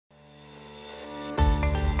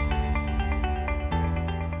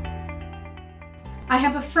I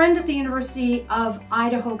have a friend at the University of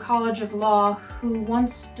Idaho College of Law who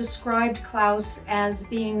once described Klaus as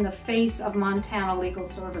being the face of Montana legal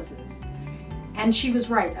services. And she was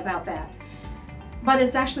right about that. But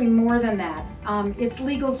it's actually more than that. It's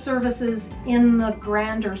legal services in the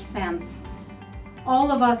grander sense.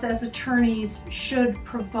 All of us as attorneys should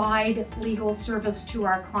provide legal service to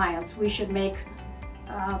our clients. We should make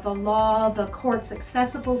the law, the courts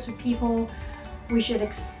accessible to people. We should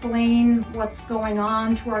explain what's going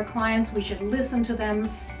on to our clients. We should listen to them,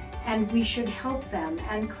 and we should help them.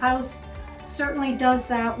 And Klaus certainly does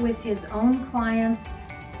that with his own clients.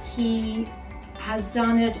 He has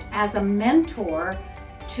done it as a mentor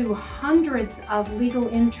to hundreds of legal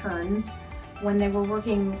interns when they were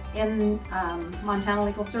working in Montana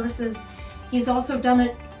Legal Services. He's also done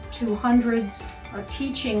it to hundreds, or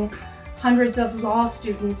teaching hundreds of law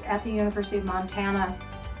students at the University of Montana,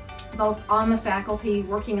 both on the faculty,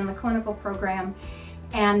 working in the clinical program,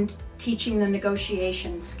 and teaching the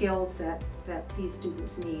negotiation skills that these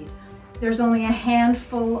students need. There's only a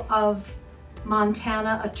handful of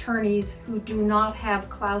Montana attorneys who do not have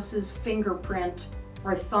Klaus's fingerprint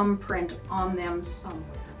or thumbprint on them somewhere.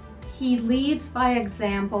 He leads by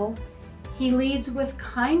example. He leads with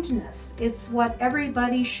kindness. It's what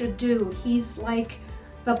everybody should do. He's like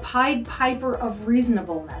the Pied Piper of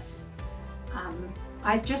reasonableness.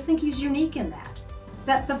 I just think he's unique in that.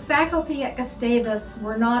 That the faculty at Gustavus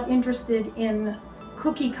were not interested in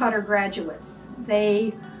cookie cutter graduates.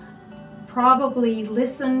 They probably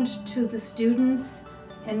listened to the students,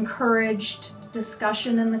 encouraged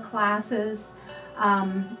discussion in the classes,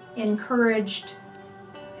 encouraged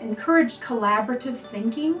collaborative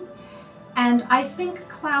thinking. And I think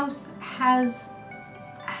Klaus has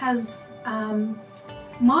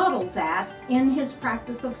modeled that in his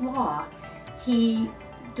practice of law. He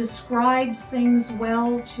describes things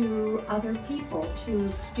well to other people,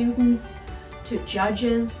 to students, to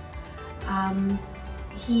judges.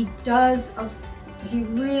 He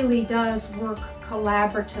really does work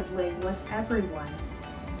collaboratively with everyone.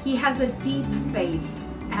 He has a deep faith,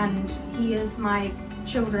 and he is my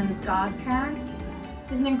children's godparent.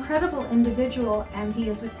 He's an incredible individual, and he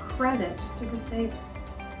is a credit to Gustavus.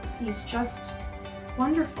 He's just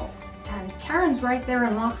wonderful. And Karen's right there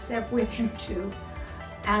in lockstep with him too.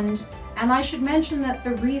 And I should mention that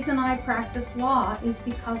the reason I practice law is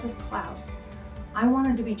because of Klaus. I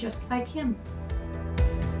wanted to be just like him.